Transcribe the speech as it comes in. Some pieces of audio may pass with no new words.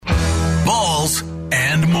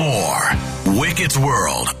and more. Wicked's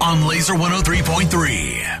World on Laser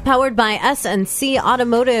 103.3. Powered by SNC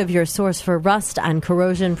Automotive, your source for rust and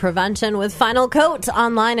corrosion prevention with Final Coat,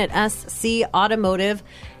 online at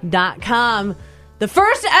scautomotive.com. The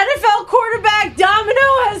first NFL quarterback domino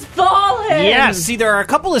has fallen. Yeah, see, there are a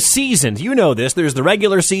couple of seasons. You know this. There's the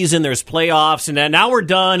regular season, there's playoffs, and then now we're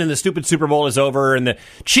done, and the stupid Super Bowl is over, and the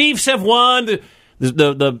Chiefs have won.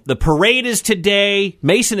 The parade is today.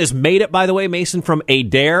 Mason has made it, by the way. Mason from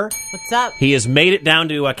Adair. What's up? He has made it down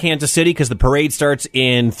to Kansas City because the parade starts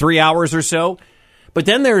in 3 hours or so. But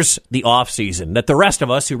then there's the off season that the rest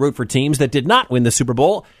of us who root for teams that did not win the Super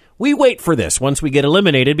Bowl, we wait for this once we get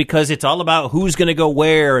eliminated because it's all about who's going to go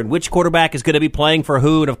where and which quarterback is going to be playing for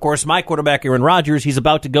who. And, of course, my quarterback, Aaron Rodgers, he's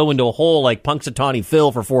about to go into a hole like Punxsutawney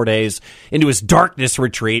Phil for 4 days, into his darkness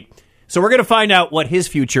retreat. So we're going to find out what his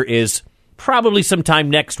future is probably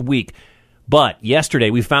sometime next week. But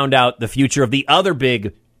yesterday we found out the future of the other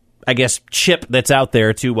big, I guess, chip that's out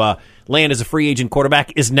there to land as a free agent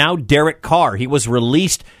quarterback is now Derek Carr. He was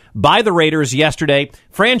released by the Raiders yesterday.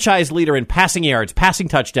 Franchise leader in passing yards, passing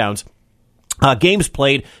touchdowns, games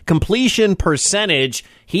played, completion percentage.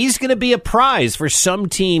 He's going to be a prize for some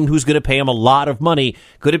team who's going to pay him a lot of money.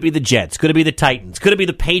 Could it be the Jets? Could it be the Titans? Could it be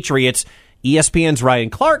the Patriots? ESPN's Ryan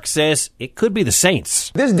Clark says it could be the Saints.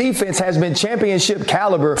 This defense has been championship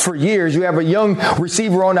caliber for years. You have a young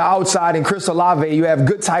receiver on the outside in Chris Olave. You have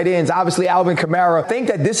good tight ends, obviously Alvin Kamara. I think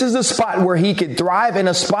that this is a spot where he could thrive, in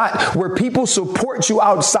a spot where people support you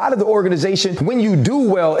outside of the organization when you do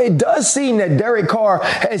well. It does seem that Derek Carr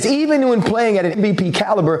has, even when playing at an MVP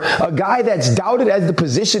caliber, a guy that's doubted as the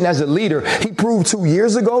position as a leader. He proved 2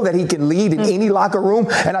 years ago that he can lead in any locker room.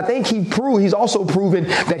 And I think he's also proven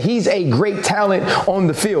that he's a great talent on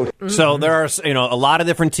the field. So there are, a lot of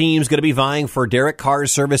different teams going to be vying for Derek Carr's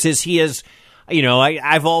services. He is,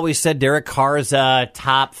 I've always said Derek Carr is a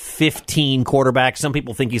top 15 quarterback. Some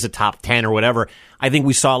people think he's a top 10 or whatever. I think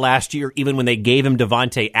we saw last year, even when they gave him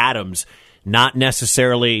Devontae Adams, not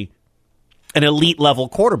necessarily an elite level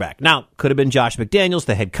quarterback. Now, could have been Josh McDaniels,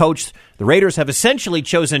 the head coach. The Raiders have essentially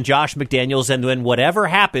chosen Josh McDaniels, and then whatever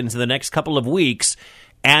happens in the next couple of weeks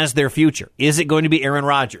as their future. Is it going to be Aaron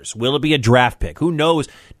Rodgers? Will it be a draft pick? Who knows?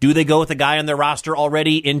 Do they go with a guy on their roster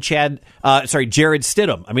already in Jared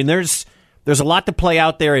Stidham? I mean, there's a lot to play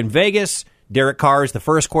out there in Vegas. Derek Carr is the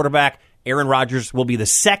first quarterback. Aaron Rodgers will be the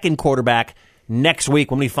second quarterback next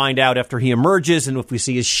week when we find out after he emerges, and if we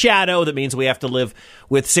see his shadow, that means we have to live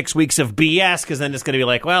with 6 weeks of BS, because then it's going to be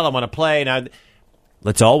like, well, I want to play. Now,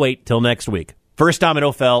 let's all wait till next week. First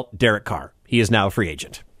domino fell, Derek Carr. He is now a free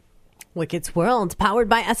agent. Wicked's World, powered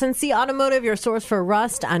by SNC Automotive, your source for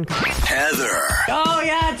rust and... Heather. Oh,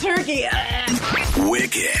 yeah, turkey.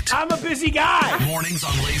 Wicked. I'm a busy guy. Mornings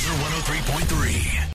on Laser 103.3.